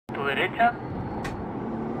derecha.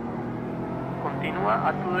 Continúa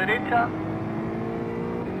a tu derecha.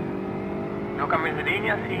 No cambies de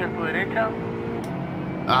línea, sigue en tu derecha.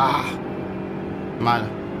 Ah, mal.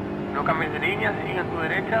 No cambies de línea, sigue en tu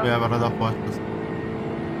derecha. Voy a perder 2 puestos.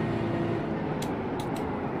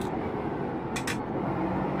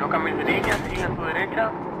 No cambies de línea, sigue en tu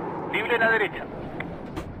derecha. Libre a la derecha.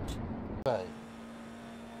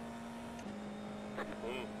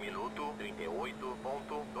 Minuto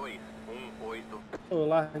 38.218. Eu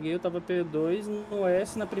larguei, eu tava P2 no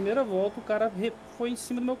S, na primeira volta o cara foi em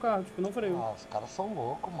cima do meu carro, tipo, não freio. Ah, os caras são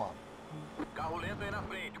loucos, mano. Carro lento aí na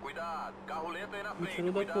frente, cuidado. Carro lento aí na Me frente,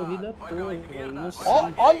 tirou da corrida toda, velho.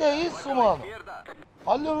 Nossa. Olha isso, mano.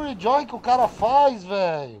 Olha o rejoin que o cara faz,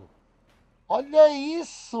 velho. Olha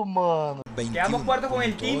isso, mano. Quedamos cuarto con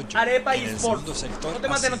el team Arepa y Sport. No te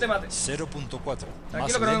mates, no te mates. 0.4.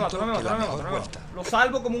 Tranquilo que no me mato, no me mato, no me mato, no me mato. Lo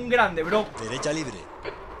salvo como un grande, bro. Derecha libre.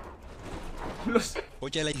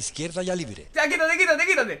 Oye, a la izquierda ya libre. Ya,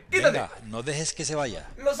 quítate. Venga, no dejes que se vaya.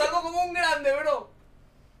 Lo salvo como un grande, bro.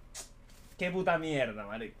 Qué puta mierda,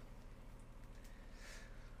 marico.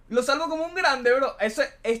 Lo salvo como un grande, bro. Esto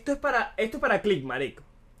es para clip, marico.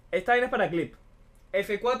 Esta vaina es para clip.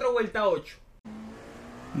 F4 vuelta 8.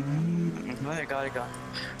 Na, egal.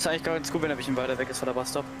 Ist eigentlich ganz gut, wenn er ein bisschen weiter weg ist von der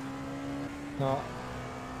Busstop. Ja.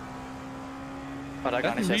 War da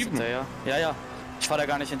gar nicht erst hinterher. Ja. Ich fahr da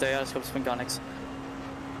gar nicht hinterher, ich glaube, das bringt gar nichts.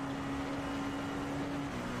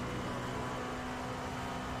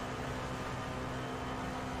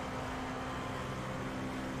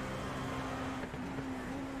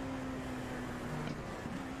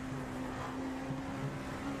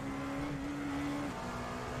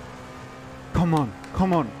 Come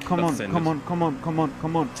on.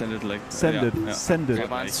 Send it like... Send it.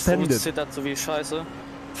 Fuß zittert so wie Scheiße.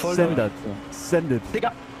 Voll Send it.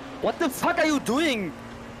 Digga, what the fuck are you doing?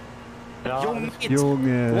 Ja,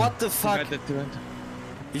 Junge. What the fuck?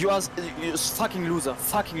 You are fucking loser.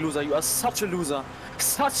 You are such a loser.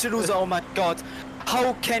 Oh my god.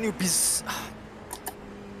 How can you be...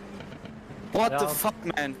 What the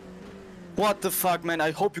fuck, man?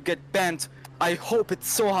 I hope you get banned. I hope it's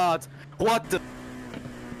so hard. What the...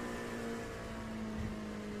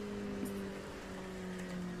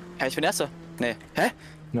 Hä, ich bin Erster? Nee. Hä?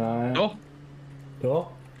 Nein. Doch.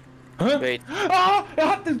 Wait. Ah,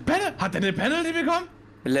 hat er eine Penalty bekommen?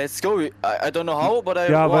 Let's go. I don't know how, but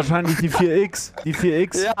I Ja, won. wahrscheinlich die 4X. Die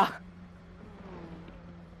 4X. Ja.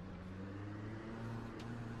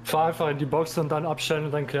 Fahr einfach in die Box und dann abstellen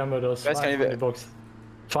und dann klären wir das. Ich weiß gar nicht, in die Box.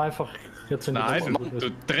 Fahr einfach jetzt in die Box. Nein,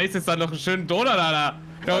 du drehst jetzt dann noch einen schönen Donut, Alter.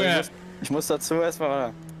 Junge. Ich muss dazu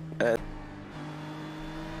erstmal...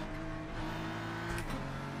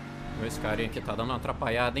 Esse carinha aqui tá dando uma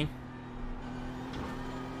atrapalhada, hein?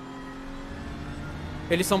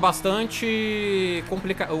 Eles são bastante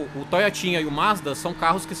complicados. O Toyotinha e o Mazda são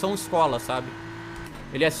carros que são escola, sabe?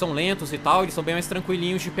 Eles são lentos e tal, eles são bem mais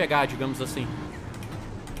tranquilinhos de pegar, digamos assim.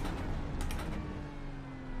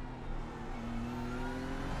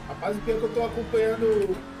 Rapaz, o pior que eu tô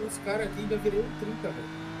acompanhando os caras aqui, ainda virei um 30, velho.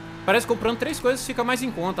 Parece que comprando 3 coisas fica mais em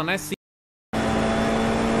conta, né? Sim.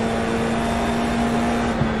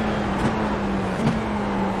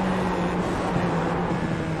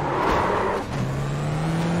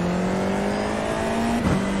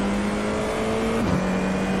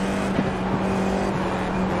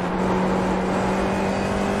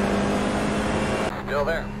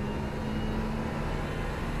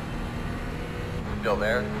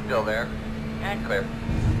 Still there, and clear.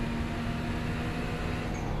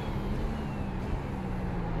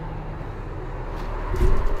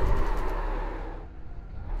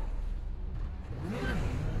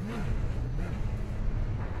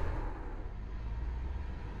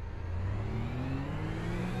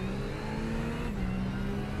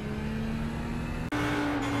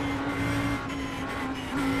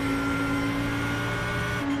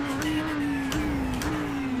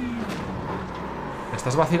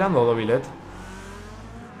 ¿Estás vacilando, Dobilet?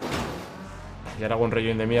 Y ahora hago un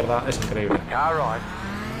rejoin de mierda, es increíble.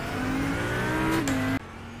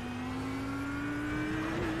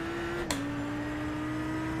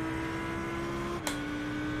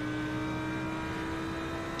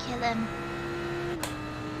 Kill him.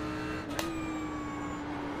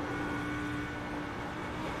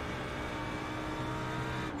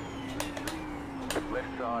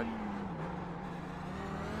 Left side.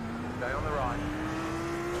 Stay on the right.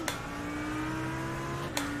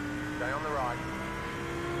 Stay on the right.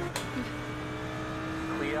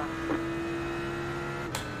 Clear.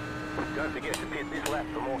 Don't forget to pit this lap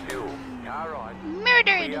for more fuel. Car right.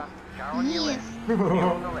 Murdered! Clear. Car on your Yes. left. Clear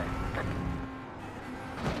on the left.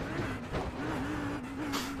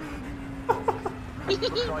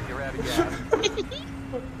 Looks like you're out of gas.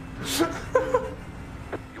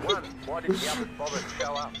 You won. Why didn't the others bother to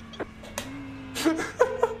show up?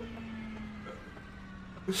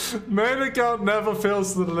 Main account never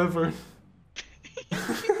fails to deliver.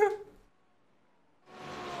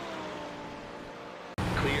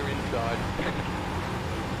 Clear inside.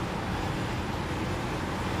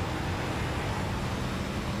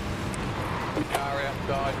 Car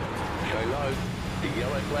outside. Show low. The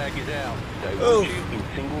yellow flag is out. They want you in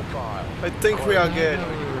single file. I think we are good.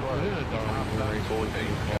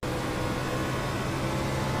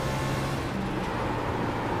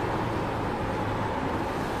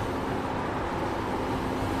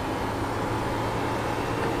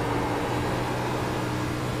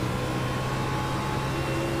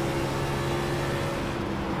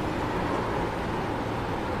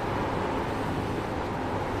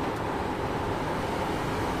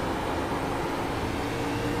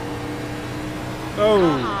 Oh.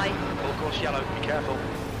 Full course yellow. Be careful.